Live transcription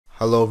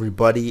Hello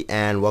everybody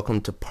and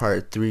welcome to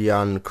part 3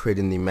 on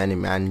creating the menu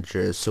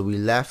manager. So we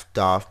left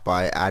off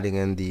by adding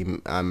in the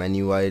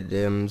menu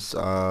items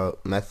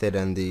method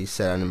and the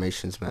set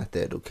animations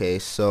method. Okay,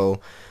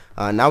 so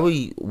now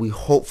we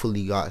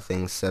hopefully got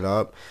things set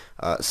up.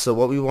 So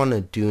what we want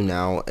to do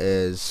now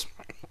is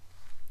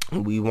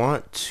we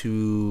want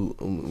to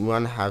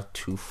have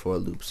two for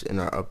loops in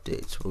our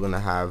updates. We're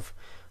gonna have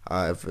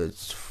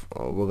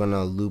we're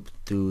gonna loop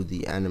through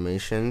the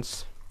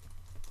animations.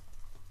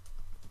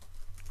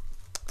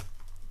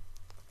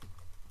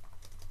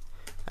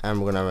 And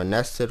we're gonna have a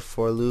nested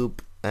for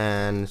loop,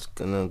 and it's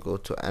gonna go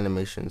to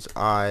animations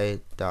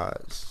I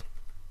dot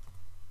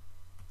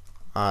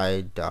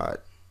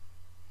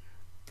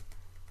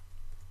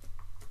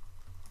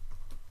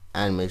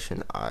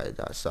animation I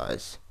dot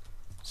size.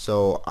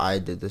 So I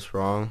did this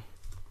wrong.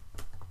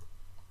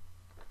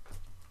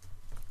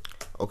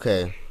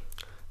 Okay,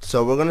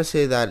 so we're gonna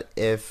say that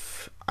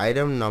if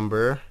item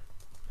number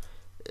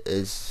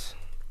is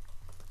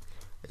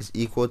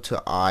equal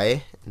to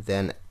I,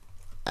 then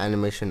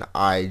animation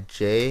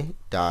ij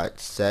dot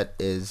set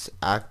is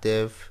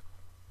active.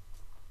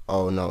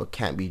 Oh no, it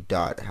can't be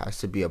dot, it has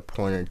to be a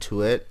pointer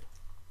to it.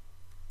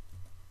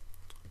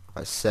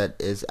 Set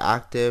is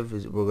active,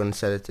 we're going to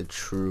set it to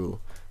true.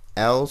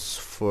 Else,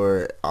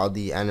 for all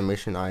the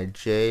animation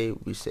ij,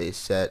 we say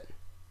set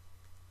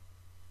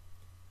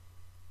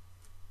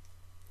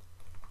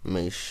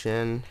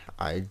animation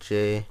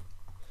ij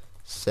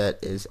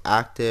set is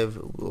active.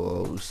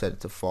 We'll set it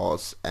to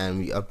false and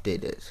we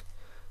update it.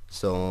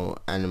 So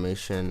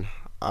animation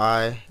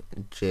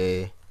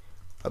ij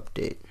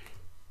update,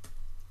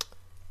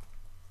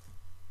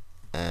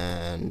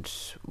 and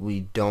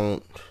we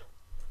don't,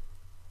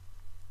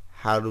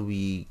 how do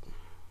we,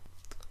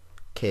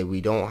 okay,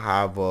 we don't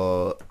have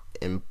a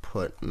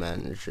input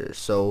manager.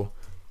 So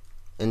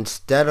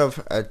instead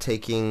of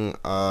taking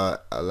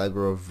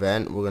Allegro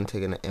event, we're going to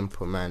take an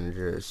input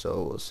manager.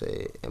 So we'll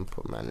say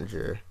input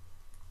manager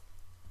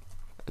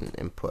and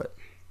input.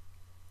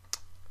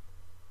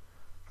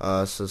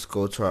 So let's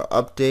go to our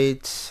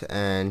updates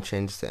and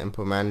change the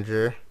input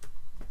manager.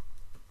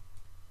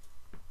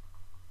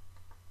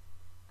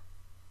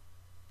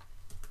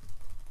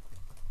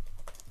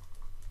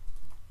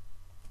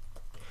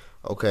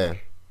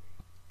 Okay.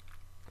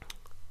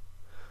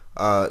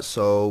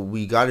 So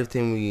we got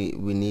everything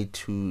we need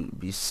to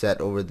be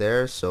set over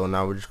there. So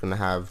now we're just gonna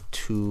have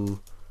two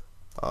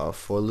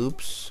for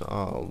loops,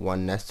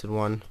 one nested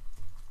one,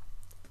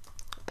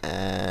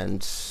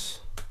 and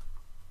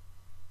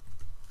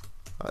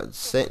the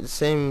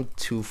same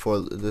two for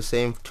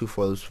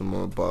loops from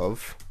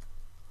above.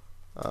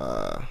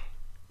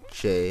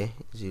 J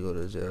is equal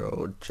to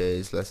 0. J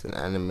is less than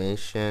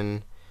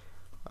animation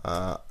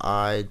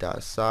I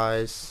dot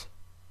size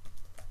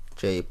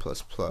J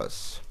plus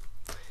plus,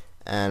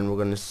 and we're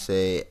gonna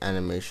say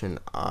animation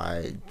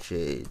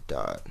ij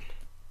dot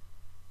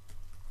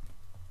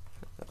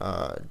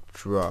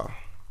draw.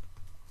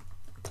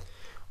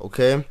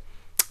 Okay.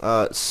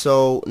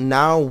 So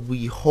now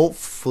we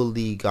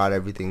hopefully got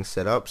everything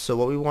set up. So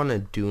what we want to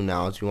do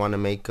now is we want to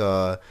make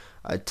a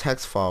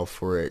text file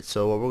for it.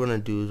 So what we're going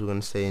to do is we're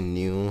going to say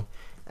new,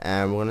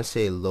 and we're going to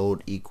say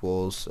load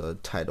equals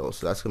title.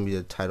 So that's going to be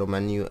the title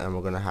menu, and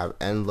we're going to have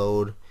end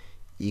load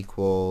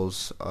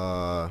equals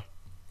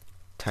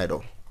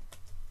title.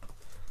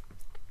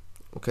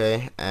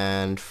 Okay,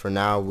 and for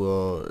now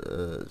we'll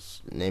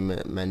name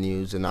it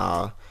menus, and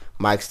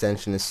my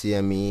extension is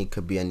CME.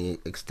 Could be any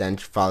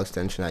file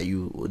extension that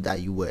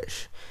you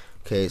wish.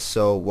 Okay,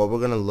 so what we're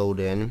gonna load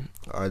in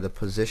are the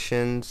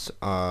positions,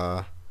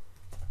 the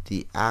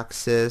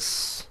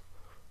axis,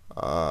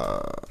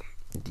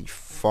 the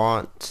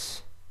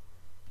font,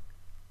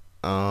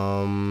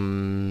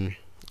 and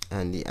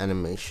the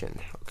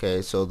animation.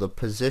 Okay, so the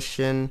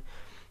position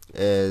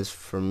is,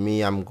 for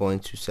me, I'm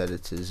going to set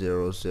it to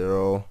 0,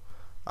 0.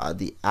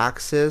 The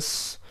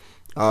axis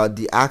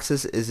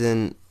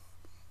isn't,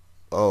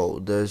 oh,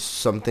 there's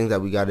something that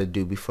we got to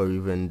do before we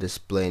even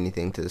display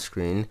anything to the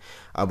screen.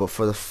 But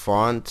for the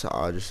font,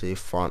 I'll just say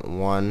font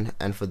 1,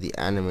 and for the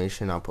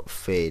animation, I'll put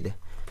fade.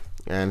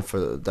 And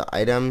for the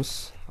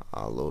items,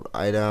 I'll load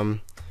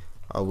item.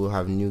 We'll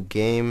have new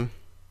game,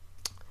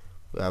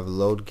 we'll have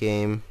load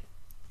game,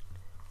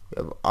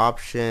 we have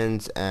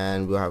options,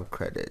 and we'll have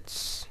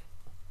credits.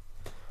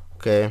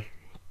 Okay,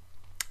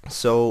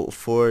 so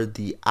for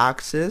the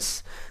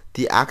axis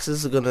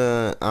is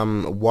gonna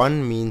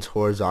 1 means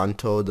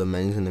horizontal, the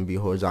menu is gonna be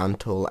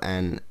horizontal,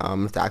 and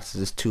if the axis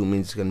is 2,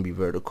 means it's gonna be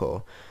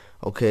vertical.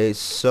 Okay,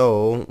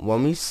 so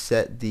when we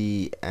set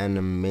the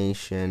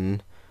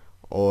animation,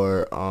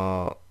 or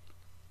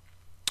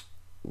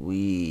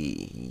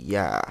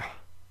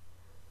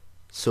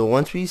so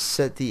once we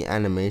set the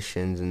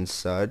animations and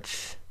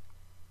such,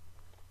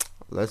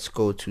 let's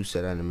go to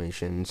set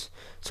animations.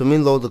 So when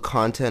we load the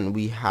content,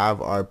 we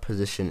have our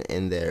position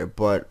in there,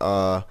 but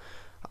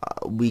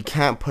we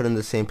can't put in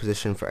the same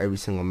position for every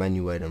single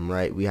menu item,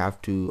 right? We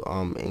have to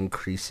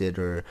increase it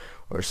or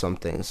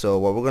something. So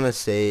what we're gonna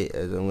say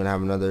is I'm gonna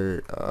have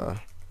another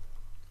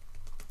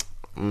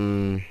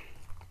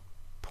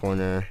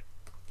corner,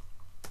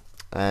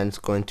 and it's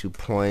going to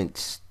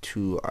point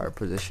to our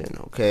position.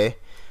 Okay,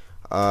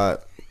 so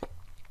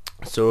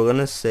we're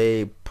gonna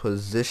say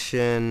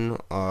position.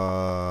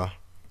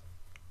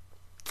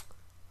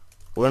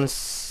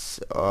 Let's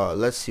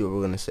see what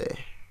we're gonna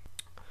say.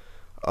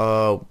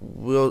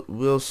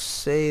 We'll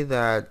say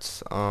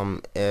that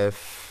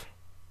if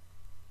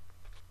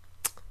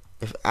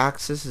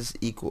axis is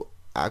equal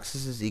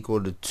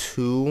to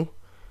 2,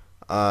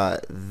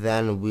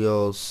 then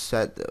we'll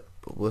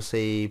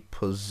say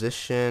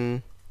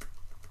position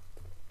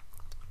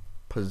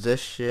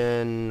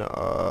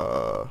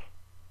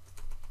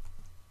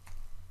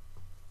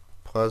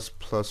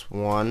plus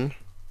 1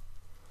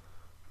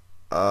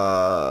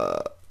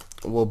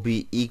 will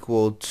be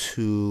equal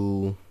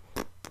to,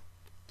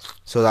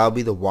 so that'll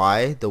be the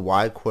y. The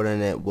y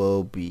coordinate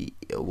will be,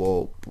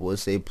 we'll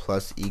say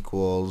plus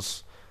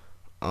equals,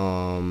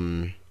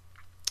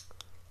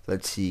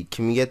 let's see,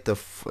 can we get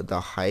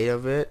the height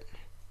of it?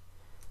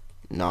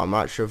 No, I'm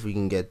not sure if we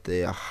can get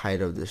the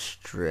height of the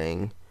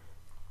string.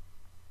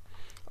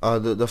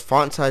 The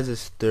font size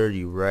is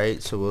 30,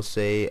 right? So we'll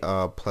say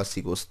plus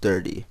equals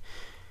 30.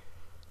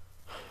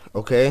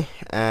 Okay,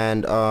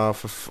 and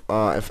if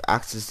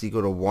axis is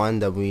equal to 1,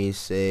 then we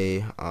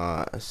say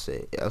else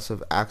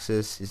if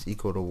axis is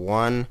equal to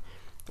 1,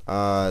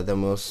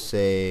 then we'll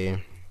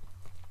say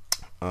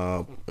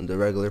the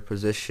regular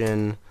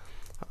position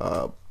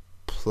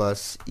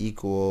plus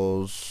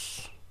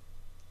equals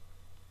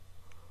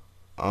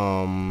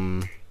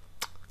al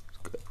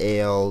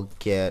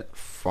get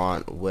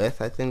font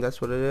width. I think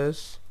that's what it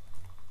is.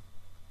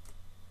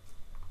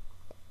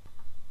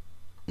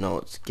 No,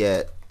 it's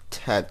get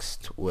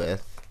text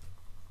width,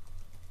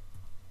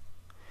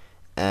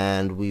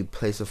 and we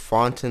place a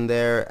font in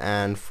there,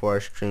 and for our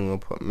string we'll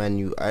put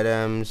menu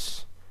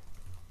items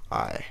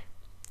I.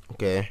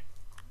 Okay,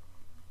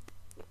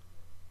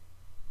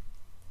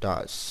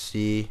 dot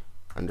c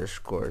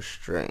underscore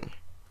string.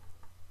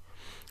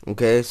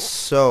 Okay,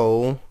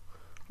 so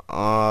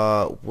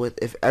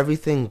if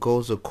everything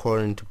goes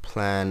according to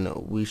plan,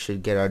 we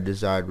should get our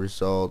desired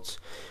results.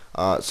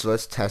 So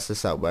let's test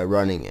this out by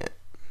running it.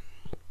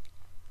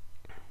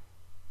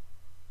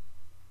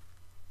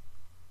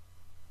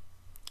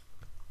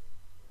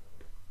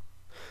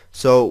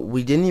 So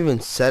we didn't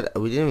even set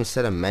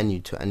a menu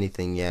to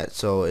anything yet,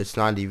 so it's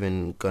not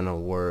even gonna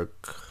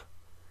work,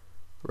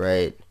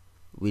 right?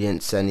 We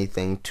didn't set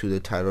anything to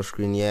the title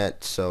screen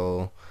yet,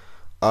 so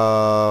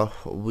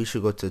we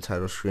should go to the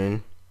title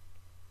screen.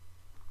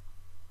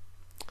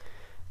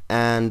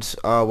 And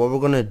what we're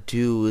gonna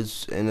do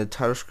is in the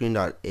title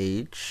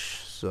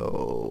screen.h,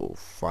 so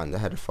find the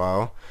header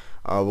file,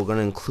 we're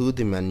gonna include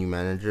the menu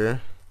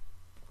manager.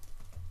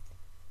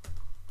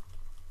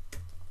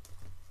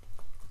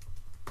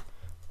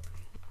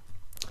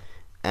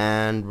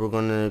 And we're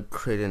gonna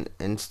create an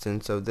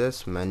instance of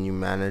this menu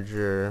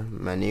manager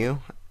menu,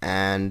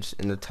 and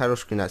in the title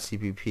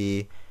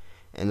screen.cpp,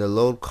 in the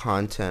load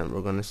content,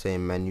 we're gonna say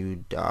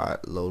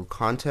menu.load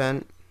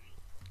content,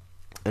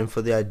 and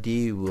for the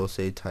ID we'll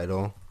say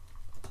title,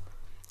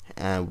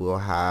 and we'll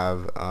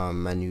have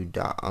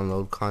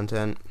menu.unload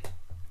content,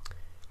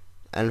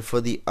 and for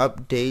the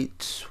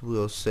update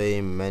we'll say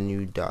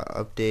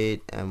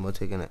menu.update, and we'll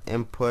take an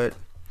input,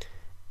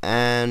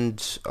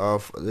 and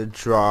for the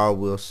draw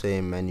we'll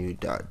say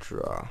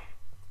menu.draw.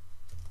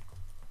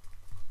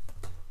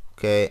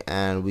 Okay,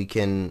 and we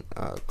can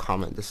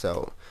comment this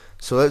out.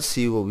 So let's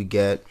see what we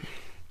get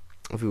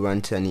if we run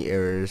into any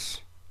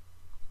errors.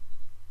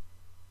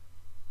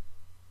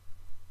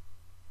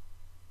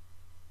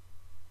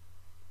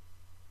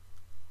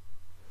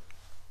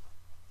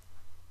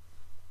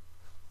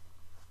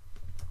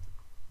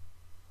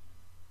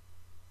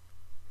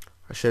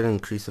 I should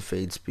increase the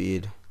fade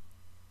speed.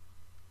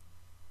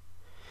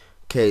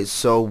 Okay,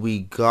 so we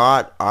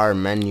got our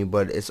menu,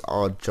 but it's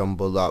all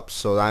jumbled up.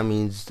 So that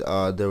means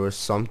there was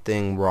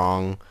something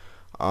wrong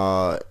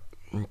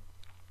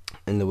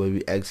in the way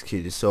we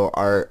executed. So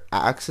our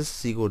axis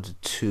is equal to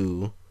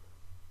 2.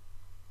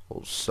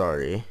 Oh,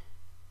 sorry.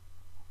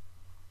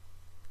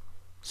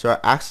 So our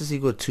axis is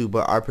equal to 2,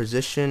 but our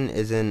position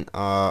isn't.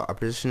 Our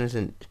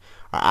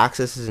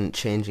axis isn't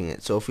changing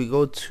it. So if we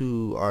go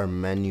to our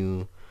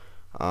menu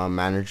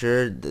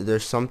manager,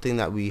 there's something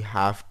that we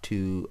have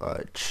to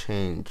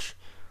change.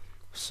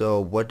 So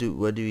what do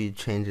we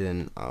change it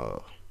in?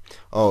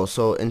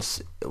 So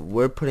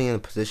we're putting in the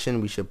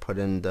position, we should put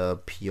in the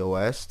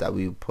POS that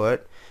we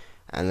put,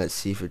 and let's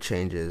see if it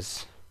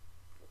changes.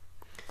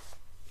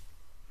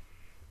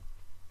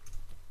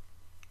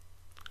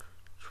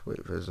 Just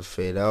wait for it to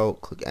fade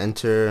out, click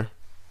enter,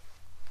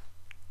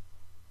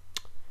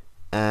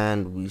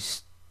 and we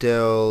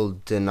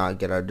still did not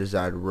get our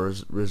desired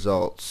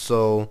results.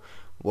 So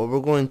what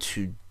we're going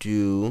to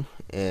do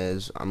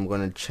is I'm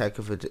going to check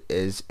if it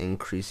is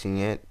increasing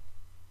it.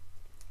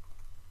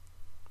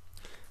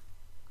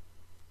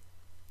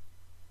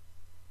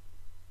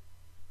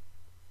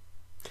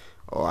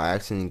 Oh, I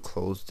accidentally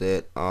closed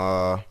it.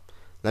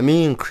 Let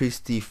me increase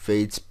the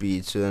fade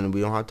speed so then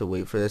we don't have to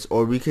wait for this,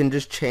 or we can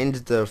just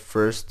change the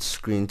first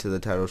screen to the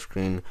title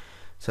screen.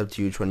 It's up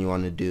to you which one you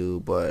want to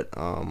do, but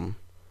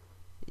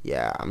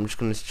yeah, I'm just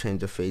gonna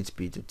change the fade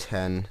speed to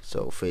 10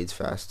 so it fades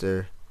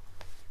faster.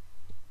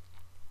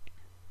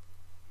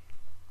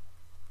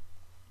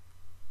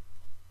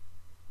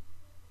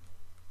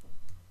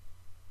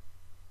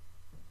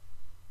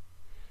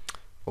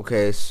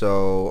 Okay,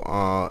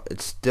 so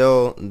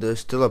there's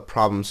still a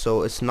problem.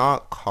 So it's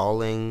not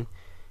calling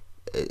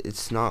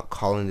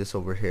this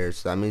over here,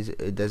 so that means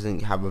it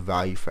doesn't have a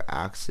value for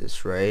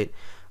axis, right?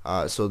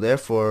 So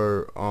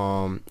therefore,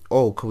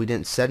 oh, 'cause we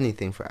didn't set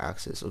anything for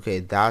axis. Okay,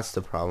 that's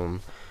the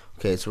problem.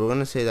 Okay, so we're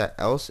gonna say that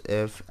else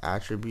if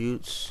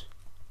attributes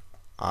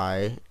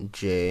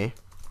ij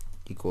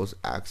equals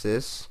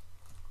axis,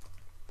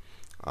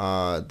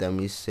 then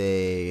we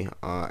say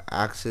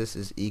axis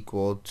is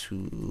equal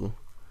to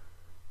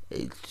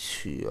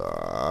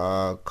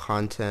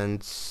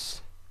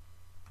contents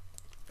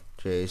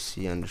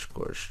jc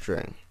underscore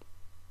string.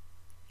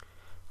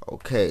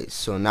 Okay,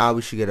 so now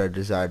we should get our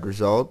desired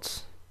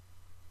results.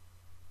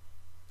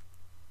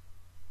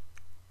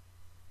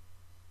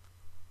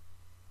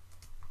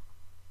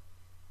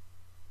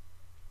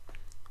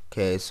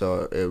 Okay,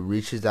 so it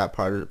reaches that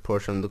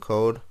portion of the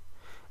code,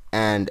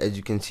 and as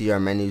you can see, our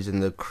menu is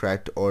in the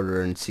correct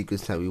order and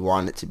sequence that we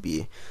want it to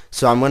be.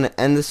 So I'm going to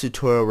end this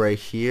tutorial right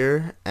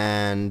here,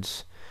 and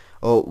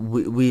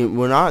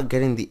we're not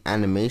getting the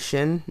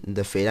animation,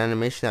 the fade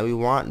animation that we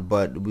want,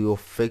 but we will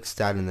fix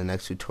that in the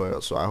next tutorial.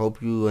 So I hope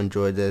you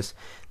enjoyed this.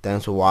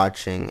 Thanks for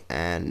watching,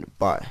 and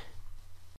bye.